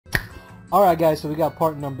Alright guys, so we got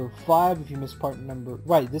part number 5. If you missed part number...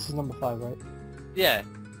 Right, this is number 5, right? Yeah.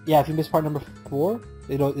 Yeah, if you missed part number 4,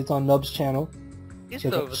 it's on Nub's channel. He's So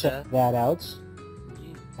go over check there. that out.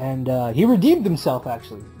 And he redeemed himself,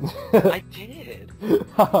 actually. I did.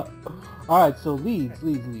 Alright, so leads.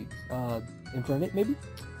 Infernape, maybe?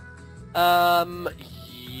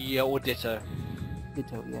 Yeah, or Ditto.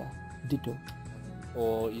 Ditto, yeah. Ditto.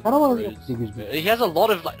 Or I don't want to look at Diggersby. he has a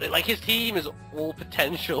lot of, like his team is all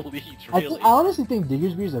potential leads, really. I honestly think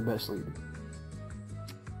Diggersby is the best lead.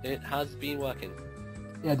 It has been working.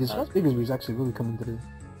 Yeah, this Diggersby is actually really coming through.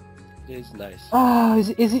 It is nice. Ah, is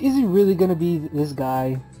he really gonna be this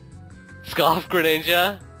guy? Scarf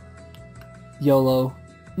Greninja? YOLO.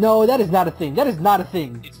 No, that is not a thing. That is not a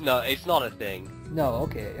thing. It's not a thing. No,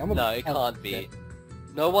 okay. No, it can't be.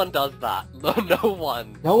 No one does that. No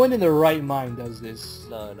one. No one in their right mind does this.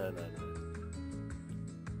 No.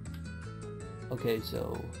 Okay,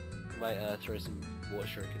 so... Might throw some water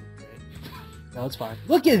shuriken, right? No, it's fine.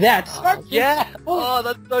 Look at that! Yeah! Oh,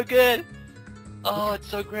 that's so good! Oh, it's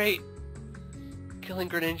so great! Killing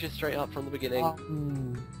Greninja straight up from the beginning.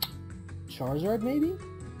 Charizard, maybe?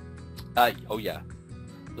 Oh yeah.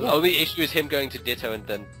 The only issue is him going to Ditto and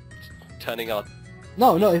then turning on.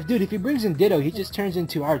 No, if he brings in Ditto, he just turns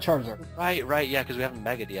into our Charizard. Right, yeah, because we haven't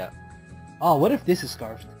Mega'd yet. Oh, what if this is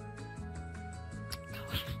Scarfed?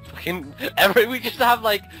 Fucking... we just have,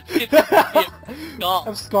 like...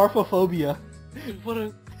 Of Scarfaphobia. What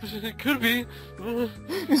it could be.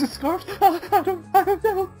 Is it Scarfed? I don't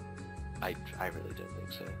know. I really don't think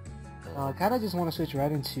so. I kinda just want to switch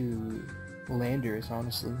right into Landers,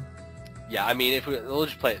 honestly. Yeah, I mean, we'll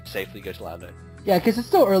just play it safely, go to Lando. Yeah, because it's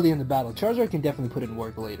still early in the battle. Charizard can definitely put in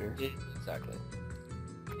work later. Yeah, exactly.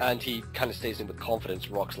 And he kind of stays in with confidence,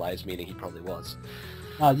 rock slides, meaning he probably was.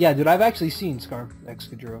 Yeah, dude, I've actually seen Scarf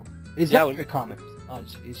Excadrill. It's not very common.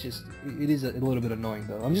 It's just, it is a little bit annoying,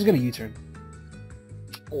 though. I'm just gonna U-turn.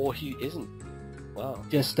 Or he isn't. Wow.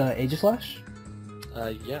 Just, Aegislash?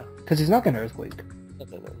 Yeah. Because he's not gonna Earthquake. No.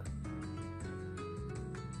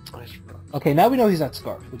 Okay, now we know he's not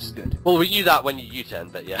Scarf, which is good. Well, we knew that when you U-turn,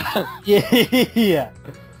 but yeah. Yeah.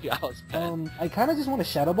 Yeah, I was bad. I kind of just want a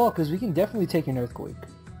Shadow Ball, because we can definitely take an Earthquake.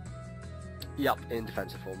 Yep, in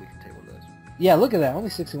defensive form we can take one of those. Yeah, look at that, only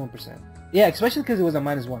 61%. Yeah, especially because it was a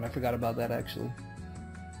 -1, I forgot about that, actually.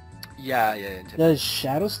 Yeah. Does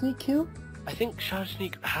Shadow Sneak kill? I think Shadow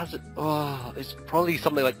Sneak has it... Oh, it's probably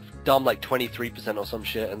something like dumb, like 23% or some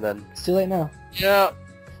shit, and then... It's too late now. Yeah.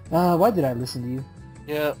 Why did I listen to you?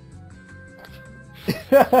 Yeah.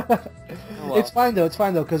 Well. It's fine though,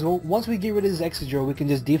 because once we get rid of this Excadrill, we can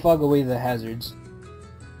just defog away the hazards.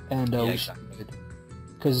 And, we should be good.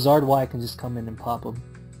 Because Zard Y can just come in and pop him.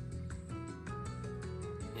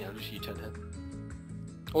 Yeah, I'll just U-turn him.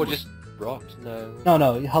 Or just rocks, no.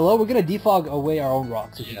 No, hello, we're gonna defog away our own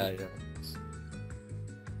rocks. Yeah.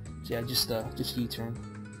 So yeah, just U-turn.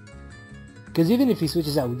 Because even if he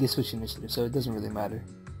switches out, we get switch initiative, so it doesn't really matter.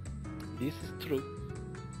 This is true.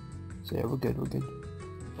 So yeah, we're good. Are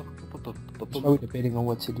we debating on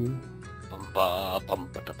what to do? Come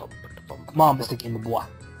on, Mr. Game Boy.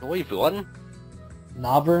 What are you doing?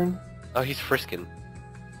 Navern? Oh, he's frisking.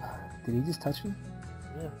 Did he just touch me?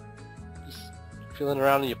 Yeah. Just feeling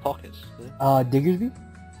around in your pockets. Diggersby?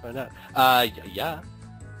 Why not? Yeah.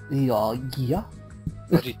 Yeah.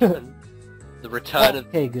 What you doing? The return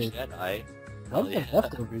of the good. Jedi. What the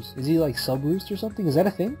leftovers? Is he like sub-roost or something? Is that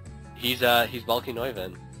a thing? He's bulky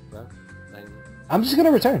Neuven. Well, I'm just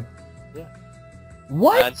gonna return. Yeah.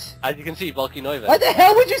 What? And, as you can see, bulky Neuven. Why the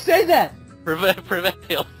hell would you say that?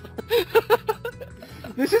 Prevail.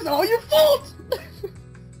 This is all your fault!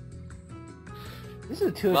 This is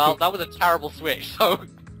a 2 Well, that was a terrible switch, so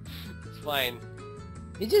it's fine.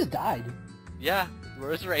 He just died. Yeah,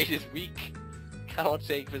 Roserade is weak. Cannot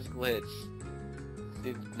take physical hits.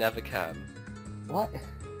 It never can. What?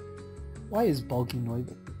 Why is bulky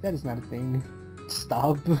Neuven? That is not a thing.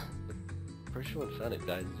 Stop. Pretty sure Infernape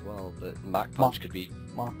dies as well, but Mach Punch could be...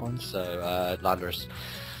 Mach Punch. So, Landorus.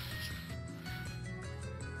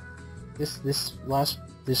 This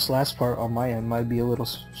last part on my end might be a little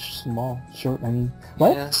short. I mean,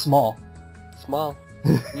 what? Yeah. Small.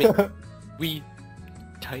 Wee.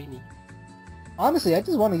 Tiny. Honestly, I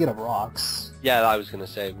just want to get up rocks. Yeah, I was gonna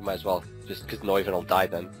say we might as well, just because Neuven will die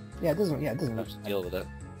then. Yeah, it doesn't. Just deal with it.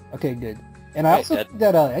 Okay, good. And I also think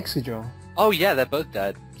that Excadrill. Oh yeah, they're both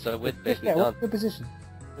dead. So we're basically done. We're in a good position.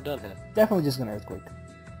 We're done here. Definitely just gonna Earthquake.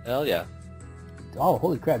 Hell yeah. Oh,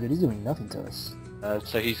 holy crap, dude, he's doing nothing to us.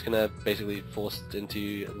 So he's gonna basically force it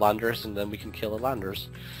into Landorus, and then we can kill a Landorus.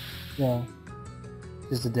 Yeah.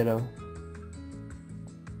 Just a Ditto.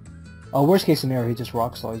 Worst case scenario, he just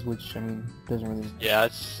rock slides, which, I mean, doesn't really... Yeah,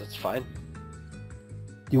 it's fine.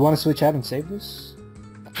 Do you want to switch out and save this?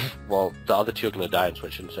 Well, the other two are going to die and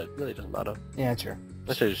switch in, so it really doesn't matter. Yeah, sure.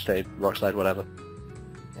 Let's just stay rock slide, whatever.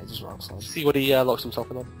 Yeah, just rock slide. See what he locks himself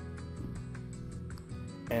in on.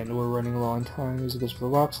 And we're running low on time as he goes for the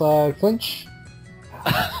rock slide. Flinch.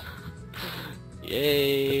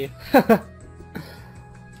 Yay!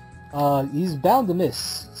 He's bound to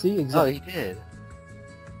miss. See, exactly. Oh, he did.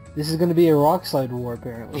 This is going to be a rock slide war,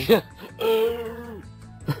 apparently. Back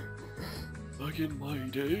in my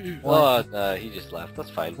day. Oh, no, he just left. That's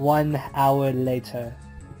fine. 1 hour later.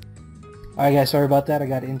 Alright guys, sorry about that. I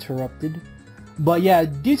got interrupted. But yeah,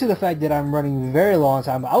 due to the fact that I'm running very low on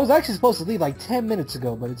time, I was actually supposed to leave like 10 minutes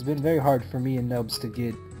ago, but it's been very hard for me and Nubs to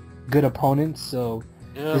get good opponents, so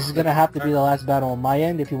yeah, this is going to have to be the last battle on my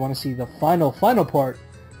end. If you want to see the final part,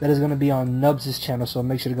 that is going to be on Nubs' channel, so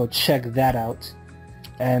make sure to go check that out.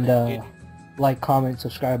 And like, comment,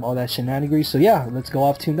 subscribe, all that shenanigans. So yeah, let's go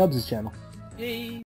off to Nubs' channel. Yay!